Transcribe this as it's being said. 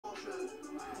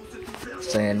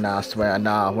saying nah, swear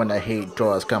nah, when I hate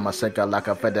drugs, come a sicker like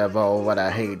a federal, when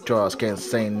I hate drugs, can't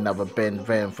say never been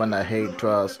vain when I hate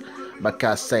drugs.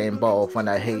 Because saying both when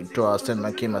I hate drugs, and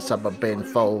my keep myself a been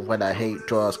full when I hate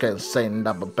drugs, can't say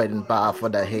never been bad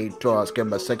when I hate drugs, give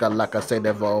me sicker like a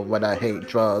federal when I hate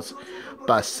drugs.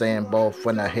 By saying both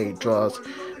when I hate drugs.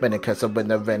 Been a case of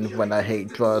the event when I hate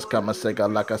drugs. Come a cigar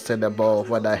like I said above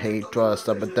when I hate drugs.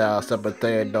 Up and down, up and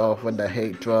there, off when I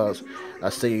hate drugs. I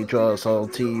see drugs on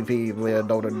TV, we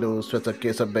know the news, just a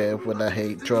kiss a bed when I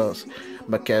hate drugs.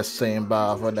 My cat saying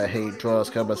bye when I hate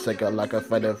drugs. Come a cigar like a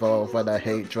federal when I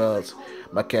hate drugs.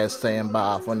 My cat saying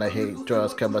bye when I hate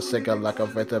drugs. Come a cigar like a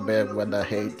veteran when I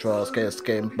hate drugs. Can't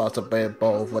escape boss a bed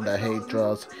both when I hate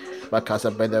drugs. Because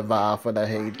I've been involved when I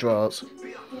hate drugs.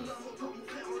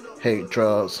 Hate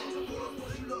drugs.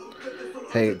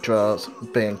 Hate drugs.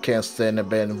 Been can't stand it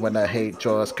been when I hate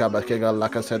drugs. Come a kicker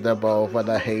like I said the ball when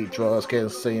I hate drugs.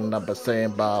 Can't see number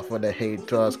saying bye when I hate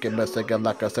drugs. Give me a second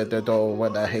like I said the door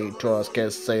when I hate drugs.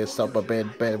 Can't say something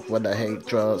bad when I hate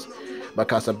drugs.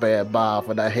 Because I've been bad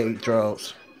when I hate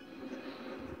drugs.